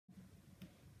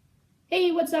Hey,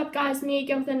 what's up guys, me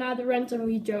again with another random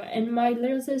video, and my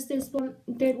little sister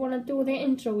did want to do the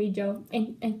intro video.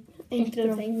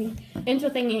 Intro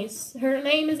thing is, her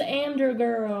name is Andrew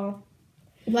Girl.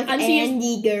 Like and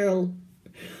Andy Girl.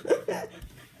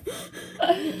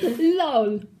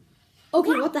 LOL.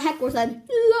 Okay, what the heck was that?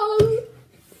 LOL.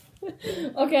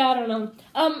 Okay, I don't know.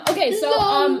 Okay, so,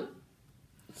 LOL.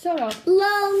 shut up.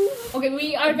 LOL. Okay,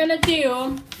 we are gonna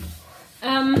do,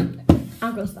 I'm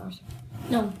gonna start.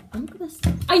 No, I'm gonna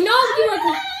start. I know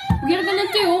we are gonna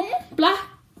do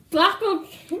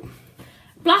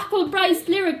Blackpool Bryce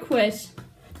lyric quiz.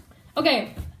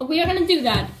 Okay, we are gonna do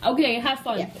that. Okay, have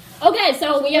fun. Yeah. Okay,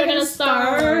 so we are gonna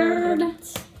start.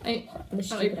 I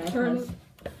turn.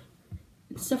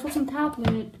 It's a fucking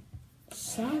tablet.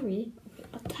 Sorry.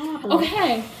 A tablet.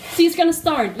 Okay, she's gonna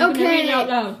start. You're gonna read it out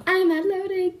loud. I'm a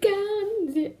loaded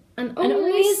gun. An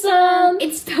only son.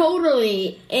 It's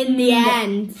totally in the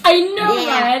end. I know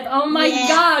that. Oh my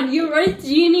god, you're a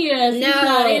genius. No, it's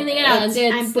not in the end. It's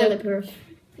I'm bulletproof.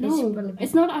 No,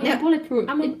 it's not. I'm bulletproof.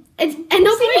 It's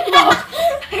nobody knows.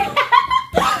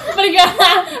 But again,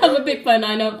 I'm a big fan.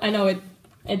 I know it.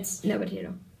 It's nobody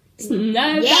knows. It's no.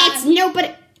 Yeah, it's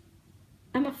nobody.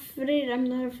 I'm afraid. I'm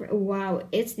not afraid. Wow,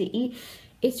 it's the E.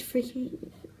 It's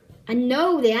freaking. I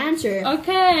know the answer.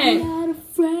 Okay. I'm not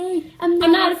afraid. I'm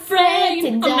not afraid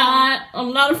to die.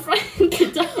 I'm not afraid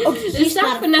to die. It's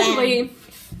definitely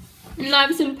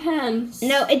Knives and Pens.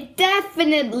 No, it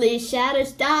definitely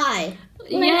Shadows Die.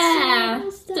 Yeah.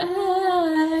 So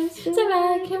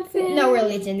I can feel. No,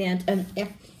 really, it's in the end. Yeah.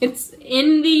 It's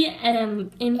in the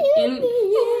end. In the end.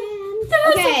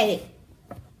 Okay.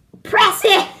 Press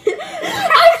it.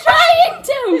 I'm trying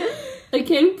to.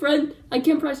 I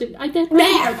can't press it. I did.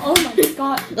 There. Oh my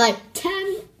god. Like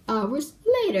 10 hours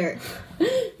later.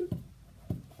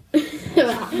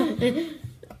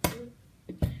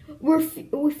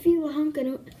 we feel the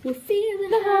hunger. We're feeling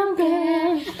the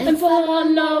hunger. And fall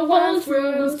on no one's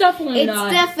roof. Definitely it's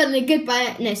not. definitely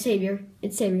Goodbye. No, Savior.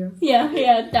 It's Savior. Yeah,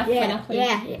 definitely.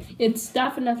 Yeah. It's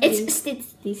definitely.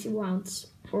 It's these wounds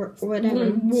or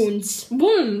whatever. Wounds.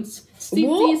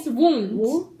 These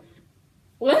wounds.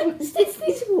 What? Stitch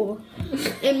these wounds.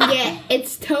 Yeah,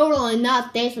 it's totally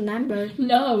not days remembered.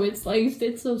 No, it's like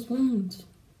stitch those wounds.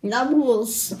 Not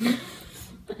wolves. Wounds.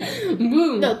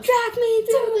 No, drag me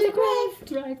to the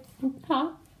grave.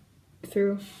 Huh?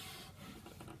 Through.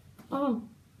 Oh.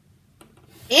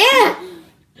 Yeah!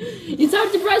 It's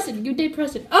hard to press it. You did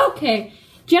press it. Okay.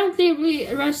 Gently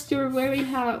rest your weary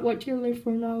heart. What you live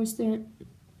for now is that.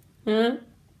 Huh?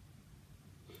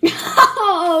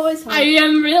 Oh, it's hard. I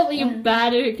am really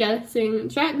bad at guessing.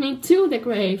 Drag me to the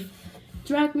grave.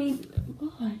 Drag me.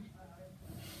 What?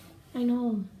 I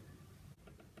know.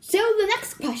 So the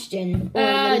next question.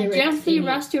 Gently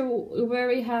rest your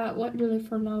weary heart. What you live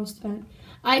for now is that.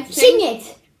 I think, sing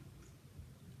it!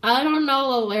 I don't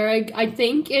know the lyric. I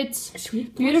think it's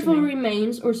Sweet Beautiful Blossoming.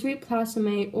 Remains or Sweet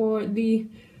Blossoming or the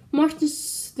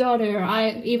Martha's Daughter.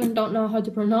 I even don't know how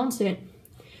to pronounce it.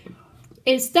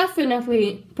 It's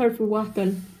definitely Perfect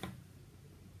Weapon.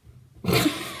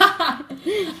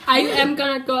 I am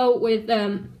gonna go with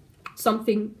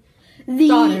something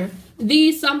daughter.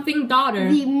 The something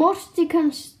daughter. The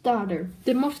Mortican's daughter.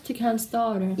 The Mortican's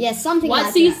daughter. Yeah, something what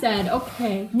like she that. said,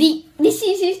 okay. The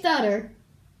CC's daughter.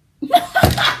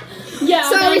 Yeah.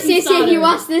 Sorry, Nancy's CC, if you daughter.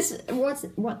 watch this,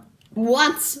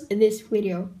 what's this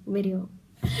video?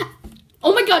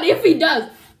 Oh my god, if he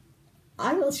does.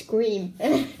 I will scream.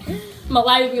 My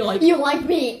life will be like. You like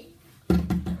me.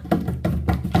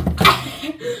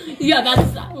 Yeah,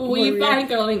 that's we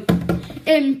fangirling.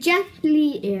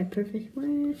 Gently, perfect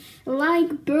word.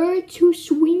 Like birds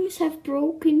whose wings have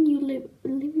broken, you live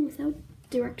without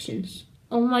directions.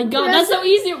 Oh my god, that's so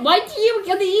easy. Why do you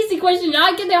get the easy questions?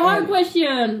 I get the hard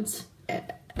questions. I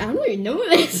don't even know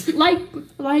this.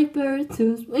 Like birds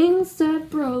whose wings are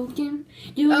broken,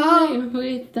 you live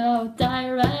without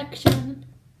direction.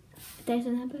 There's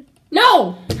an apple.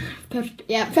 No. Perfect.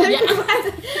 Yeah.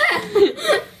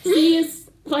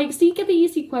 She get the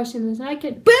easy questions. I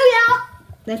get. Booyah!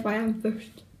 That's why I'm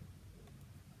first.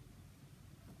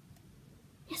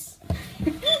 Yes.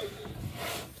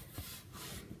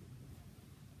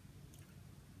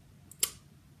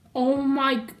 Oh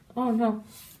my. Oh no.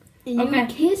 You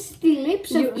kiss the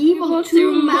lips of evil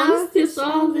two mouths is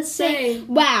all the same.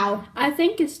 Wow. I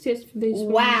think it's just these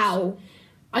ones. Wow.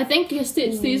 I think it's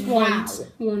these ones.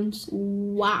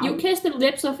 Wow. You kiss the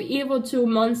lips of evil 2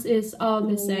 months is all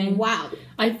the same. Wow.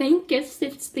 I think it's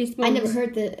these ones. I never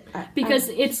heard the... because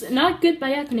it's not Good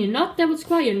by Agony, not Devil's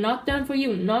Choir, not Done For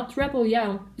You, not Rebel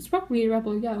Yell. It's probably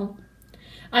Rebel Yell.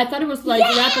 I thought it was like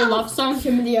Rebel Love Song.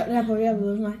 Rebel Yell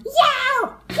was like... Yeah!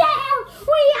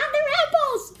 We are the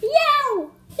rebels! We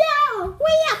are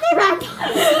the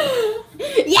rebels!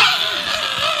 Yeah!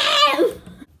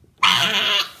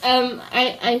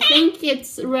 I think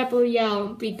it's Rebel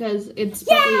Yell because it's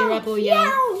probably Rebel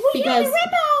Yell. We are the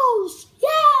rebels! We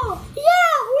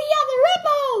are the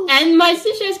rebels! And my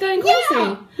sister is going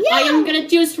closer. I am gonna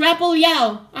choose Rebel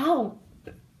Yell. Ow.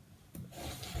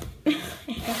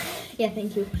 Yeah,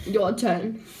 thank you. Your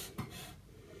turn.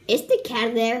 Is the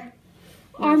cat there?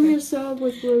 Arm yourself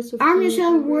with words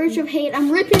of hate.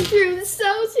 I'm ripping through the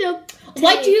social.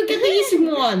 Why do you get the easy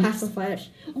ones? Pacifiers.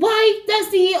 Why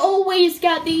does he always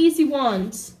get the easy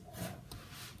ones?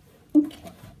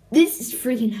 This is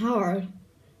freaking hard.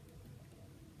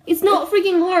 It's not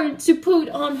freaking hard to put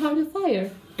on how to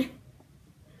fire.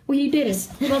 Well, you did it.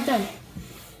 Well done.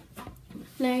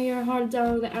 Lay your heart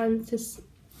down the ants.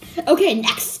 Okay,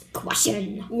 next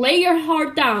question. Lay your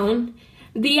heart down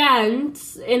the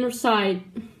ants inside.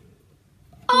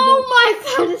 Oh my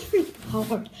god, it's freaking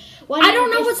hard. I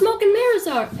don't know what smoke and mirrors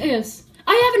is.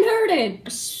 I haven't heard it.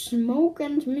 Smoke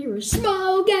and mirrors.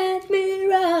 Smoke and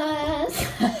mirrors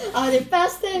are the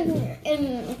best thing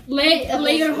in.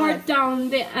 Lay your heart down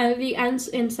the ants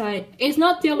inside. It's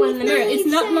not the in the mirror. It's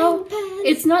not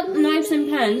It's not knives and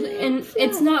pens, and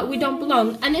it's not we don't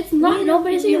belong, and it's not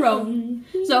nobody's hero.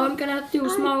 So I'm gonna have to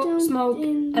smoke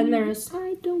and mirrors.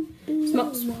 I don't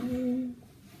Smoke.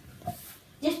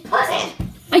 Just push it.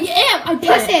 I am. I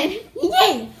Push it.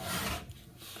 Yeah.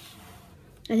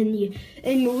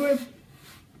 And we're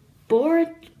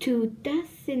bored to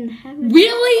death in heaven.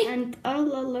 Really? And all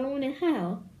alone in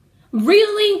hell.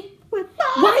 Really? We're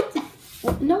What?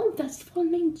 No, that's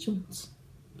Fallen Angels.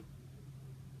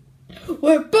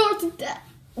 We're bored to death.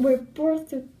 We're bored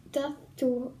to death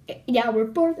we're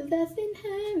bored to death in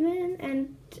heaven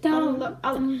and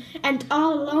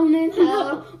all alone in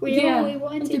hell. We only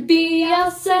want to be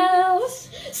ourselves.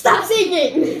 Stop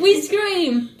singing. We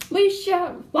scream. We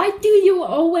shout. Why do you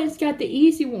always get the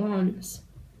easy ones?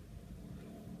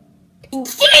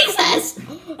 Jesus!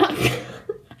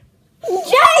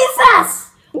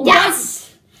 Jesus!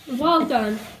 Yes! Well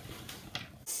done.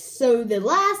 So the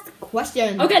last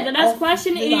question. Okay, the last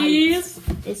question is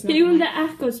Hearing the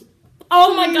echoes.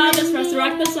 Oh my god, let's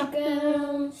resurrect the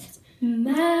song.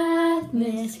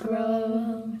 Madness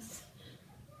grows.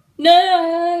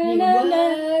 No,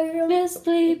 they're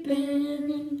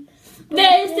sleeping.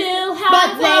 They still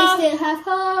have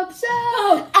hope. So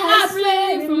I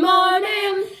pray for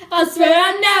morning. I swear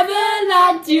I never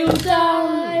let you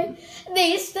down.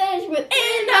 These things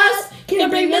within us can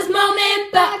bring this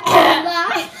moment back.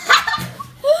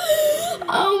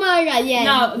 Oh my god, yeah.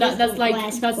 No, that's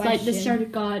like the Shirt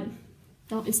of God.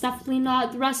 No, it's definitely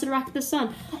not Resurrect the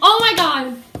Sun. Oh my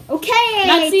god! Okay,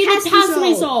 let's see the test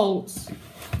results.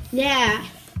 Yeah.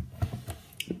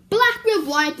 Black with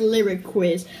white lyric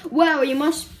quiz. Wow, you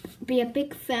must be a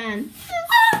big fan.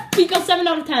 We got 7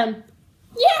 out of 10.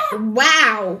 Yeah.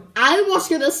 Wow, I was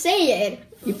gonna say it.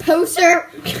 You poser.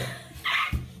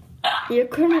 You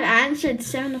couldn't have answered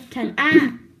 7 of 10.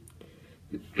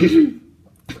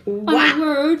 Wow.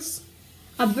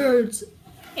 A birds.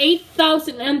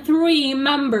 8,003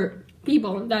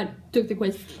 people that took the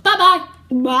quiz. Bye-bye.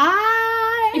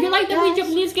 Bye. If you like the video,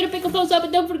 please give a big thumbs up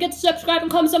and don't forget to subscribe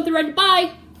and comment something right.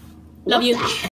 Bye. Love you.